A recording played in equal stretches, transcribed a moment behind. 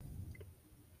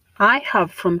I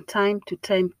have from time to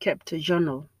time kept a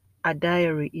journal, a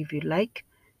diary if you like,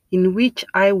 in which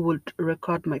I would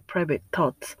record my private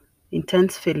thoughts,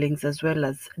 intense feelings, as well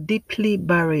as deeply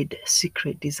buried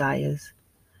secret desires.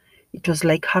 It was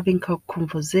like having a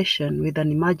conversation with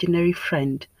an imaginary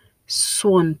friend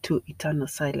sworn to eternal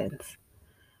silence.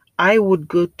 I would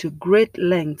go to great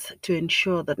lengths to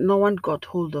ensure that no one got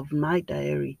hold of my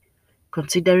diary,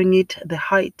 considering it the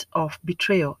height of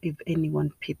betrayal if anyone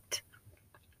peeped.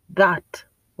 That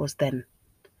was then.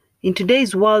 In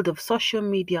today's world of social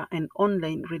media and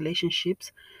online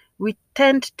relationships, we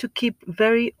tend to keep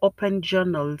very open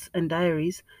journals and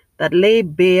diaries that lay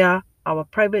bare our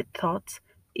private thoughts,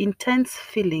 intense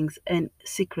feelings, and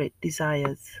secret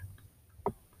desires.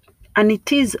 And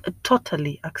it is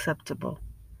totally acceptable.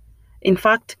 In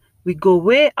fact, we go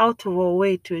way out of our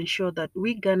way to ensure that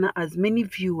we garner as many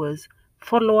viewers,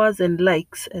 followers, and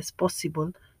likes as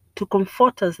possible to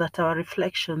comfort us that our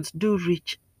reflections do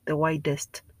reach the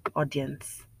widest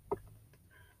audience.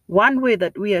 One way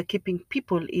that we are keeping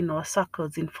people in our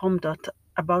circles informed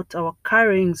about our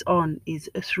carryings on is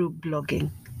through blogging.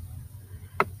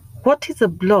 What is a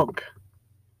blog?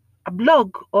 A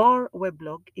blog or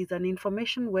weblog is an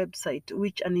information website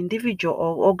which an individual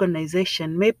or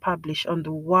organization may publish on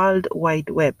the World Wide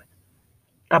Web.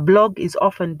 A blog is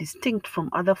often distinct from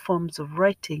other forms of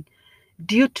writing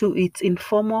due to its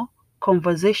informal,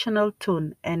 conversational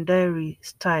tone and diary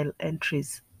style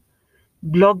entries.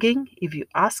 Blogging, if you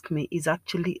ask me, is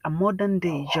actually a modern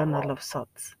day journal of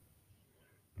sorts.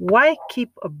 Why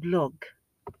keep a blog?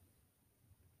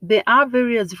 There are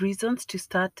various reasons to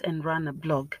start and run a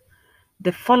blog.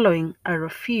 The following are a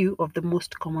few of the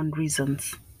most common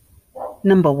reasons.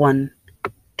 Number one,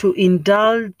 to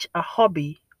indulge a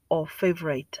hobby or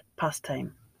favorite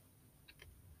pastime.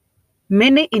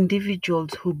 Many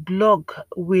individuals who blog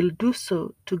will do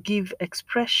so to give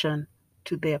expression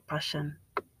to their passion.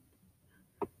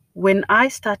 When I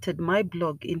started my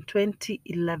blog in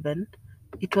 2011,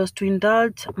 it was to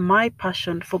indulge my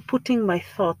passion for putting my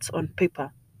thoughts on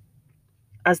paper.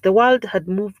 As the world had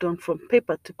moved on from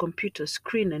paper to computer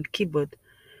screen and keyboard,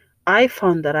 I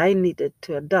found that I needed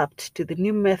to adapt to the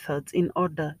new methods in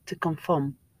order to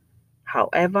conform.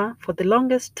 However, for the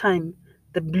longest time,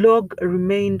 the blog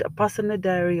remained a personal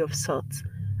diary of sorts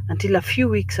until a few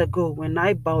weeks ago when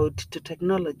I bowed to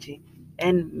technology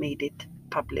and made it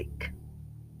public.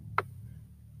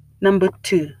 Number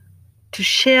two, to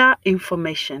share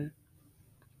information.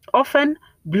 Often,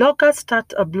 bloggers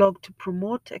start a blog to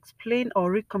promote, explain,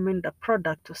 or recommend a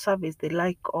product or service they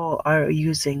like or are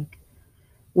using.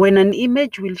 When an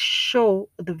image will show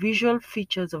the visual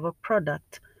features of a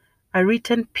product, a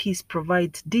written piece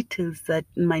provides details that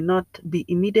might not be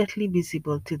immediately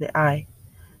visible to the eye.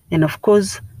 And of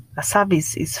course, a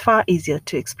service is far easier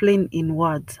to explain in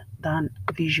words than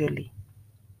visually.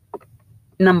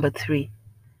 Number three,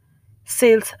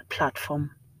 sales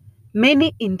platform.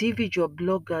 Many individual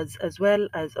bloggers as well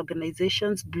as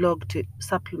organizations blog to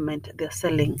supplement their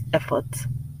selling efforts.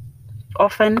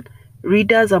 Often,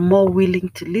 readers are more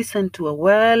willing to listen to a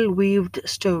well-weaved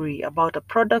story about a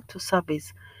product or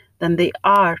service than they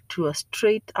are to a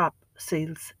straight-up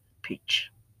sales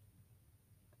pitch.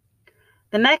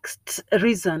 The next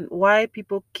reason why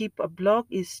people keep a blog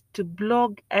is to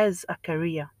blog as a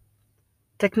career.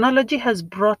 Technology has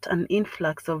brought an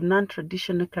influx of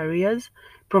non-traditional careers,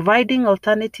 providing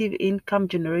alternative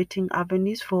income-generating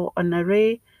avenues for an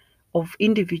array of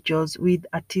individuals with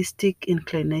artistic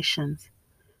inclinations.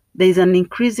 There is an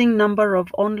increasing number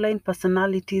of online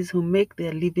personalities who make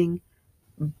their living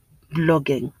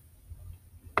blogging.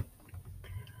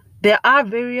 There are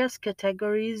various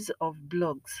categories of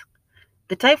blogs.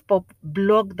 The type of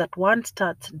blog that one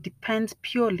starts depends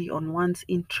purely on one's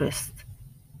interests.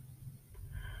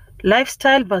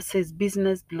 Lifestyle versus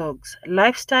business blogs.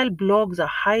 Lifestyle blogs are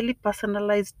highly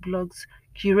personalized blogs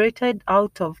curated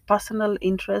out of personal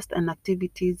interest and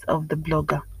activities of the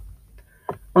blogger.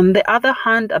 On the other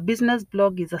hand, a business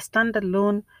blog is a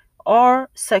standalone or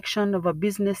section of a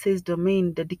business's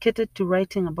domain dedicated to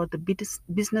writing about the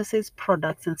business's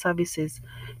products and services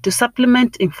to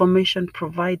supplement information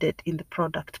provided in the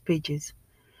product pages.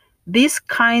 These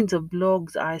kinds of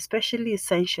blogs are especially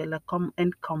essential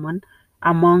and common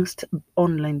amongst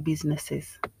online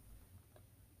businesses.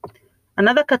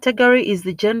 Another category is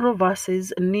the general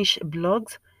versus niche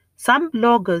blogs. Some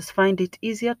bloggers find it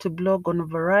easier to blog on a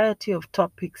variety of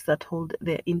topics that hold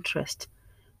their interest.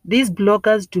 These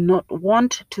bloggers do not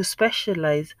want to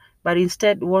specialize, but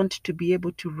instead want to be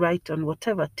able to write on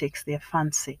whatever takes their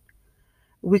fancy.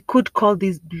 We could call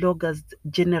these bloggers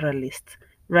generalists.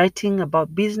 writing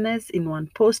about business in one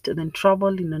post, then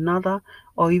travel in another,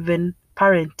 or even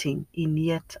parenting in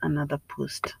yet another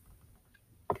post.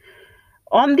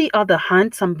 On the other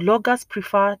hand, some bloggers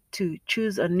prefer to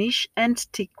choose a niche and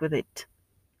stick with it.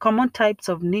 Common types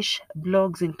of niche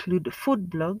blogs include food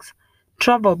blogs,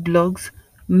 travel blogs,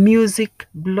 music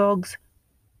blogs,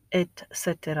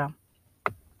 etc.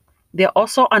 There are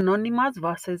also anonymous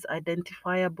versus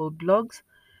identifiable blogs.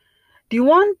 Do you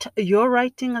want your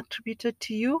writing attributed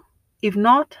to you? If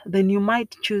not, then you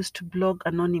might choose to blog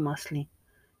anonymously.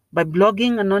 By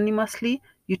blogging anonymously,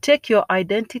 you take your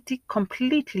identity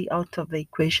completely out of the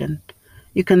equation.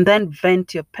 You can then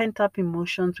vent your pent-up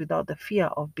emotions without the fear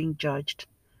of being judged.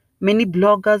 Many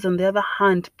bloggers, on the other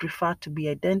hand, prefer to be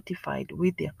identified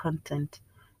with their content,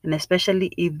 and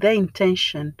especially if their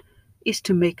intention is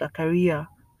to make a career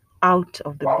out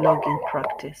of the blogging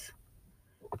practice.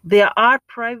 There are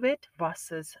private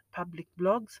versus public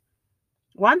blogs.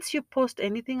 Once you post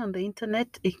anything on the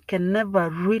internet, it can never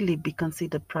really be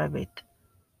considered private.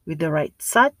 With the right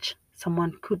search,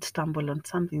 someone could stumble on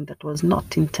something that was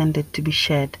not intended to be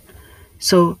shared.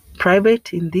 So,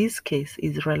 private in this case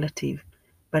is relative,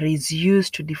 but is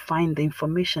used to define the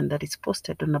information that is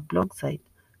posted on a blog site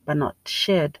but not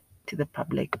shared to the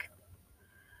public.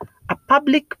 A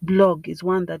public blog is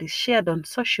one that is shared on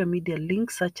social media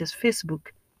links such as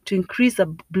Facebook to increase a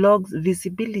blog's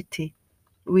visibility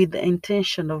with the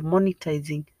intention of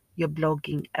monetizing your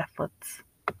blogging efforts.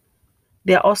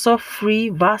 There are also free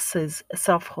versus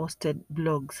self-hosted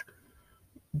blogs.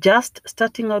 Just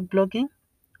starting out blogging,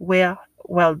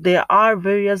 there are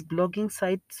various blogging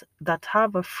sites that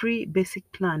have a free basic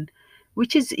plan,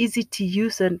 which is easy to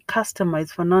use and customize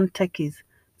for non-techies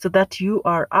so that you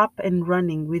are up and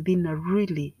running within a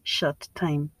really short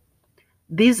time.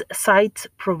 These sites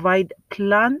provide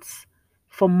plans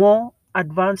for more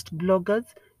advanced bloggers,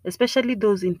 especially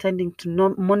those intending to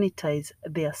monetize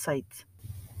their sites.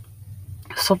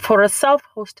 So for a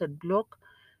self-hosted blog,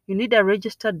 you need a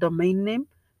registered domain name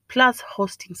plus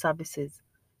hosting services.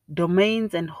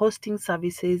 Domains and hosting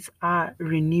services are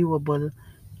renewable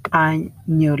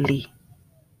annually.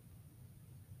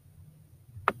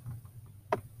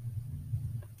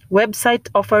 Website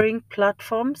offering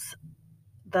platforms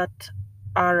that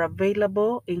are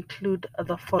available include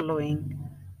the following: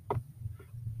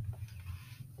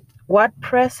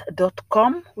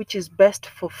 WordPress.com, which is best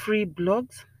for free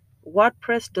blogs,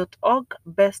 WordPress.org,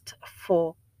 best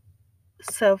for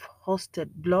self-hosted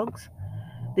blogs.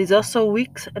 There's also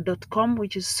Wix.com,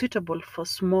 which is suitable for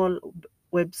small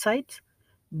websites,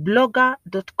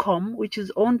 Blogger.com, which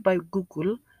is owned by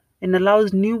Google and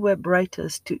allows new web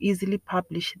writers to easily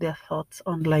publish their thoughts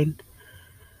online.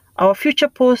 Our future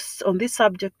posts on this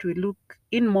subject will look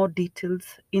in more details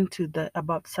into the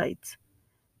above sites.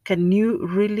 Can you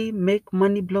really make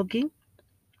money blogging?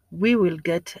 We will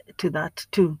get to that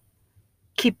too.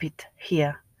 Keep it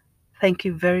here. Thank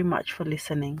you very much for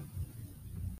listening.